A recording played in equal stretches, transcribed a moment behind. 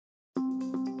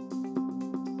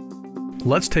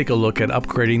Let's take a look at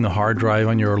upgrading the hard drive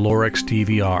on your Lorex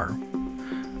DVR.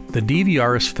 The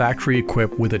DVR is factory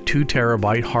equipped with a 2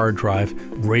 TB hard drive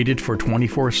rated for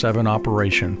 24/7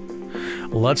 operation.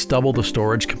 Let's double the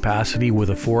storage capacity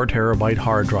with a 4 TB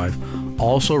hard drive,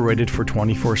 also rated for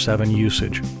 24/7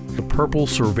 usage. The purple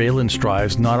surveillance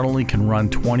drives not only can run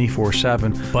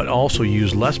 24/7, but also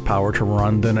use less power to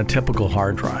run than a typical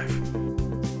hard drive.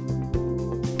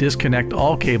 Disconnect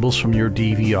all cables from your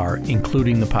DVR,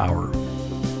 including the power.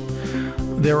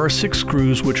 There are 6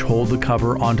 screws which hold the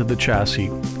cover onto the chassis,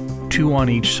 2 on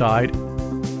each side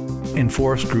and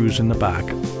 4 screws in the back.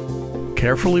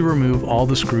 Carefully remove all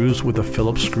the screws with a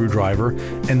Phillips screwdriver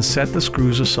and set the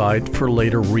screws aside for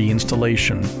later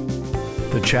reinstallation.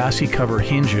 The chassis cover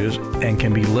hinges and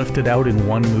can be lifted out in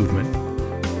one movement.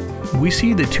 We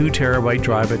see the 2 TB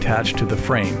drive attached to the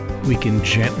frame. We can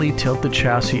gently tilt the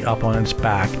chassis up on its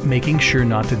back, making sure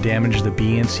not to damage the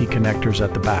BNC connectors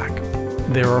at the back.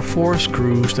 There are 4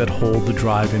 screws that hold the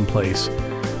drive in place.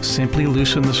 Simply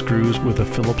loosen the screws with a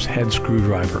Phillips head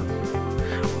screwdriver.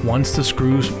 Once the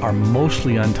screws are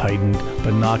mostly untightened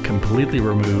but not completely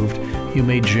removed, you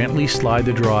may gently slide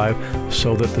the drive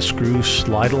so that the screws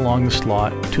slide along the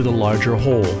slot to the larger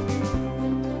hole.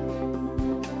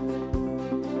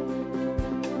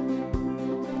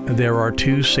 There are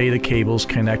 2 SATA cables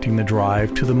connecting the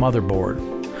drive to the motherboard,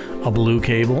 a blue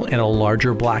cable and a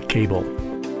larger black cable.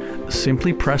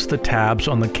 Simply press the tabs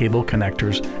on the cable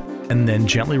connectors and then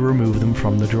gently remove them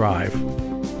from the drive.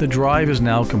 The drive is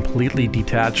now completely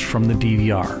detached from the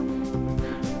DVR.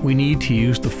 We need to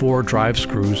use the 4 drive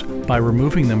screws by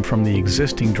removing them from the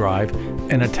existing drive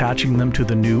and attaching them to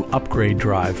the new upgrade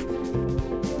drive.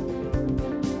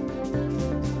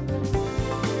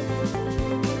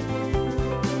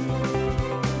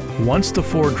 Once the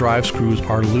 4 drive screws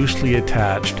are loosely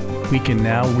attached, we can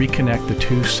now reconnect the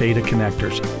 2 SATA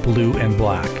connectors, blue and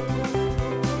black.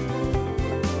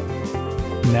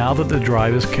 Now that the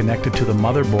drive is connected to the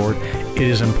motherboard, it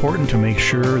is important to make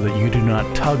sure that you do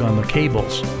not tug on the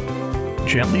cables.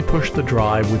 Gently push the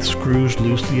drive with screws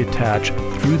loosely attached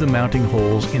through the mounting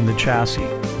holes in the chassis.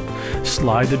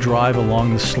 Slide the drive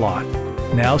along the slot.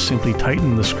 Now simply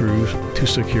tighten the screws to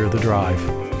secure the drive.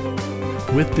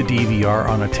 With the DVR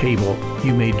on a table,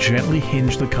 you may gently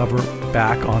hinge the cover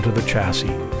back onto the chassis.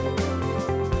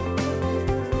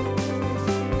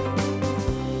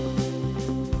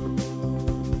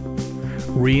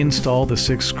 Reinstall the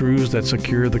 6 screws that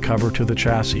secure the cover to the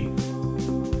chassis.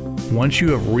 Once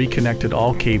you have reconnected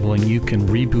all cabling, you can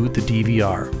reboot the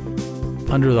DVR.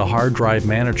 Under the hard drive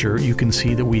manager, you can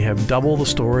see that we have double the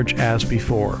storage as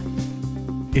before.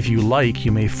 If you like,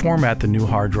 you may format the new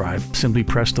hard drive. Simply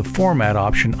press the Format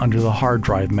option under the hard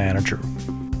drive manager.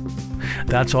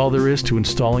 That's all there is to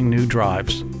installing new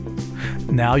drives.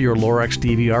 Now your Lorex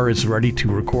DVR is ready to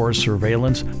record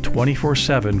surveillance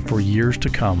 24/7 for years to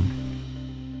come.